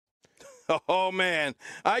Oh, man,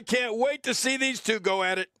 I can't wait to see these two go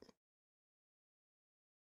at it.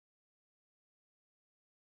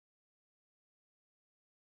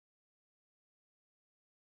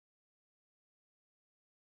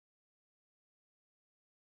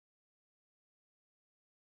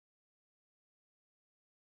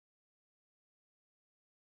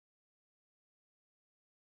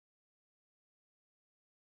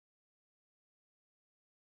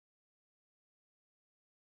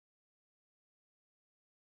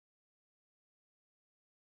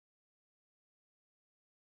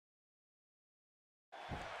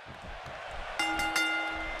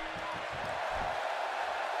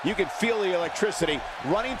 You can feel the electricity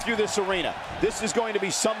running through this arena. This is going to be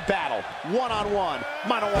some battle, one-on-one,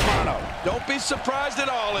 mano-a-mano. Don't be surprised at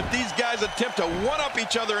all if these guys attempt to one-up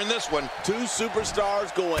each other in this one. Two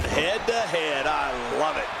superstars going head-to-head. I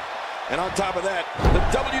love it. And on top of that, the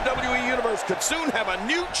WWE Universe could soon have a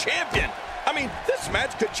new champion. I mean, this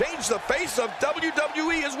match could change the face of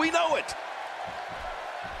WWE as we know it.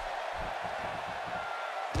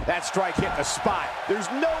 That strike hit the spot. There's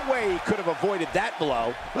no way he could have avoided that blow.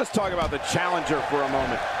 Let's talk about the challenger for a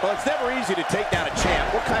moment. Well, it's never easy to take down a champ.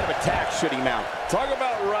 What kind of attack should he mount? Talk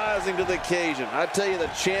about rising to the occasion. I tell you, the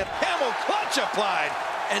champ. Camel clutch applied.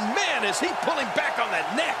 And man, is he pulling back on that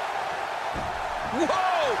neck.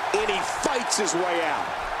 Whoa! And he fights his way out.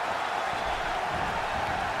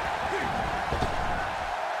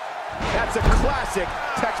 That's a classic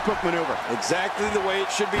textbook maneuver. Exactly the way it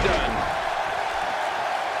should be done.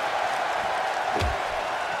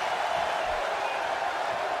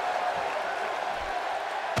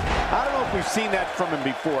 I don't know if we've seen that from him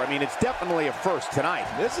before. I mean, it's definitely a first tonight.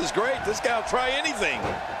 This is great. This guy will try anything.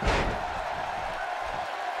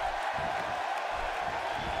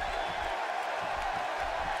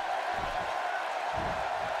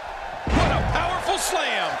 What a powerful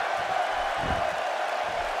slam.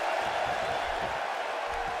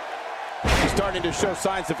 He's starting to show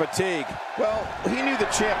signs of fatigue. Well, he knew the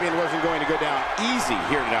champion wasn't going to go down easy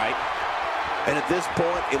here tonight. And at this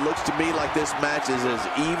point, it looks to me like this match is as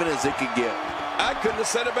even as it could get. I couldn't have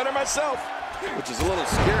said it better myself, which is a little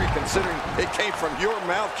scary considering it came from your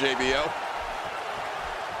mouth, JBL.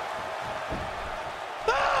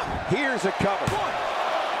 Ah! Here's a cover. 1,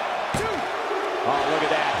 2. Oh, look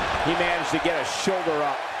at that. He managed to get a shoulder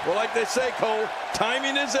up. Well, like they say, Cole,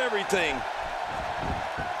 timing is everything.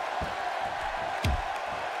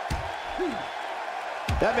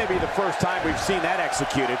 That may be the first time we've seen that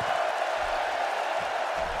executed.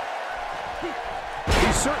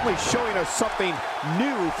 He's certainly showing us something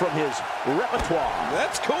new from his repertoire.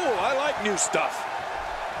 That's cool. I like new stuff.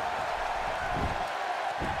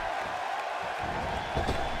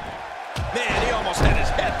 Man, he almost had his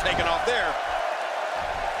head taken off there.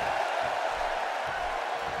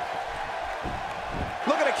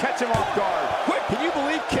 Looking to catch him off guard. Quick, can you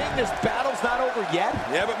believe, King, this battle's not over yet?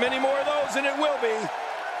 Yeah, but many more of those, and it will be.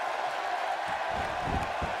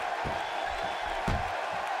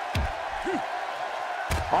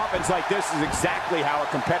 Offense like this is exactly how a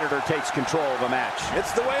competitor takes control of a match.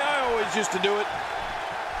 It's the way I always used to do it.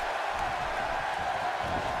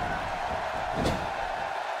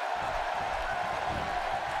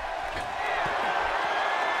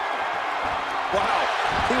 Wow,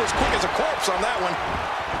 he was quick as a corpse on that one.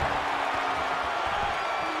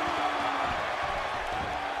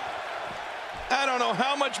 I don't know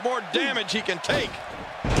how much more damage he can take.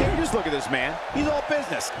 Just look at this man. He's all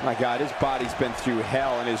business. My God, his body's been through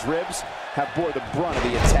hell, and his ribs have bore the brunt of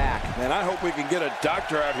the attack. And I hope we can get a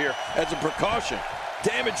doctor out here as a precaution.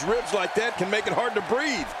 Damaged ribs like that can make it hard to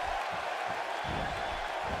breathe.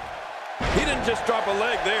 He didn't just drop a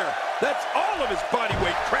leg there. That's all of his body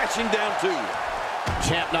weight crashing down too.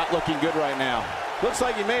 Champ not looking good right now. Looks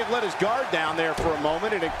like he may have let his guard down there for a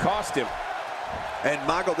moment, and it cost him. And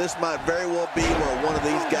Michael, this might very well be where one of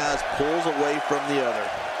these guys pulls away from the other.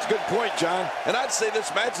 It's a good point, John. And I'd say this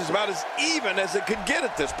match is about as even as it could get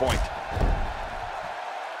at this point.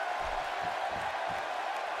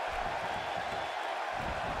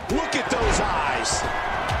 Look at those eyes.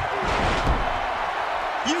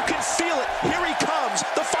 You can feel it. Here he comes.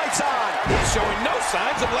 The fight's on. He's showing no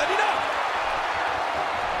signs of letting up.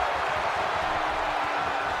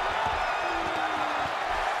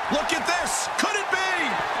 Look at this. Could it be?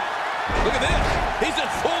 Look at this. He's in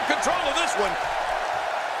full control of this one.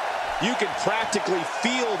 You can practically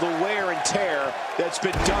feel the wear and tear that's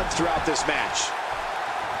been done throughout this match.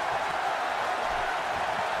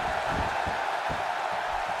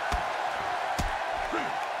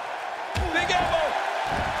 Big elbow.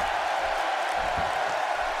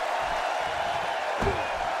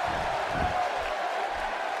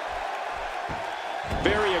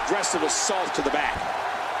 Very aggressive assault to the back.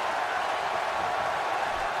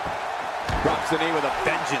 Drops the knee with a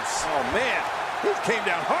vengeance. Oh, man. He came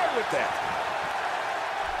down hard with that.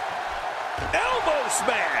 Elbow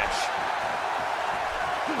smash.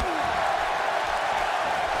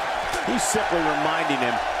 He's simply reminding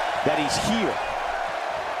him that he's here.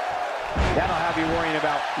 That'll have you worrying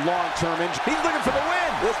about long-term injury. He's looking for the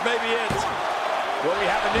win. This may be it. Will we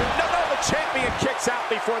have a new... No, the champion kicks out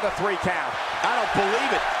before the 3 count. I don't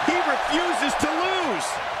believe it. He refuses to lose.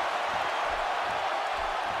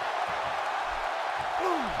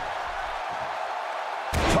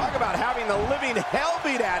 Talk about having the living hell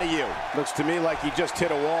beat out of you. Looks to me like he just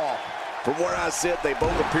hit a wall. From where I sit, they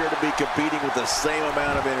both appear to be competing with the same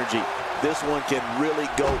amount of energy. This one can really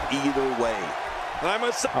go either way. I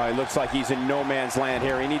must say, It looks like he's in no man's land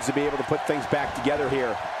here. He needs to be able to put things back together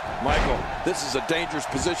here. Michael, this is a dangerous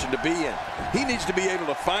position to be in. He needs to be able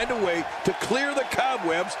to find a way to clear the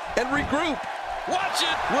cobwebs and regroup. Watch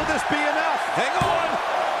it. Will this be enough? Hang on.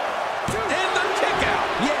 And the kick out.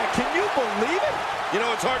 Yeah, can you believe it? You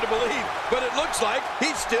know, it's hard to believe, but it looks like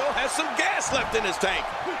he still has some gas left in his tank.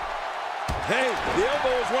 Hey, the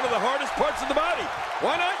elbow is one of the hardest parts of the body.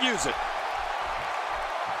 Why not use it?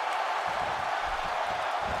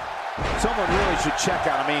 Someone really should check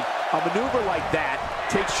out. I mean, a maneuver like that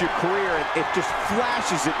takes your career and it just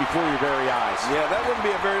flashes it before your very eyes. Yeah, that wouldn't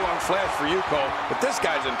be a very long flash for you, Cole, but this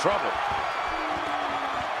guy's in trouble.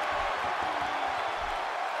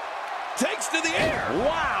 Takes to the air.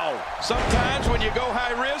 Wow. Sometimes when you go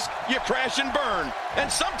high risk, you crash and burn. And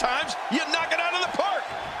sometimes you knock it out of the park.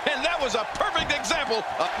 And that was a perfect example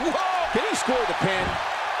of, whoa. Can he score the pin?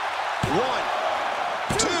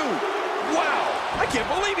 1, 2, wow. I can't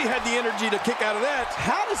believe he had the energy to kick out of that.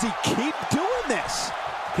 How does he keep doing this?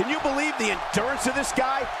 Can you believe the endurance of this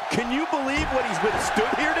guy? Can you believe what he's withstood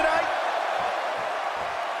here tonight?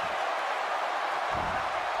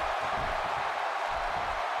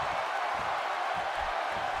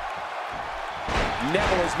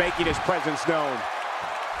 Neville is making his presence known.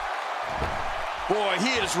 Boy,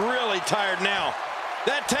 he is really tired now.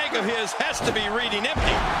 That tank of his has to be reading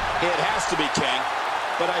empty. It has to be, King,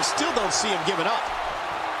 but I still don't see him giving up.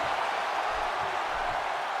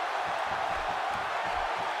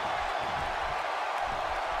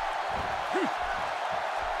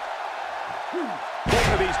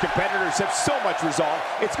 Both of these competitors have so much resolve,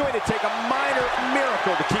 it's going to take a minor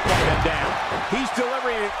miracle to keep one of them down. He's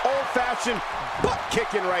delivering an old-fashioned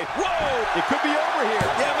butt-kicking right. Whoa! It could be over here.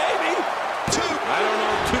 Yeah, maybe. 2. I don't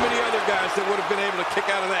know too many other guys that would have been able to kick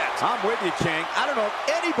out of that. I'm with you, King. I don't know if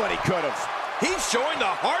anybody could have. He's showing the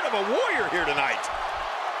heart of a warrior here tonight.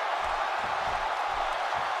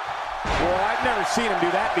 Well, I've never seen him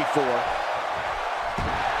do that before.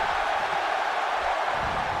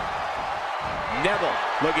 Neville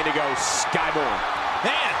looking to go skyborne.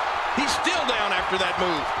 Man, he's still down after that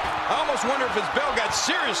move. I almost wonder if his bell got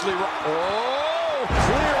seriously wrong. Oh!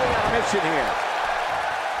 Clearly on a mission here.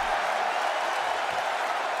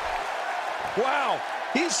 Wow,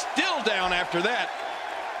 he's still down after that.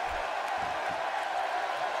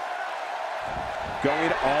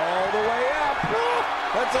 Going all the way up. Oh,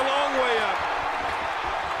 that's a long way up.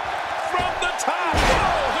 From the top.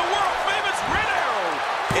 Whoa, the world-famous red arrow.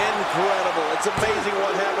 Incredible. It's amazing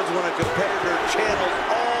what happens when a competitor channels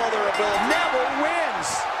all their ability. Neville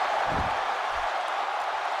wins.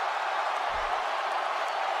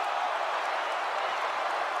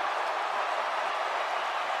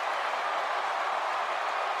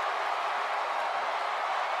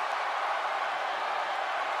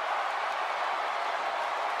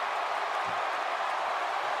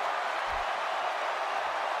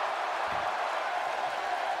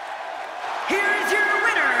 Here is your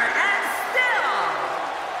winner and still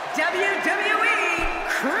WWE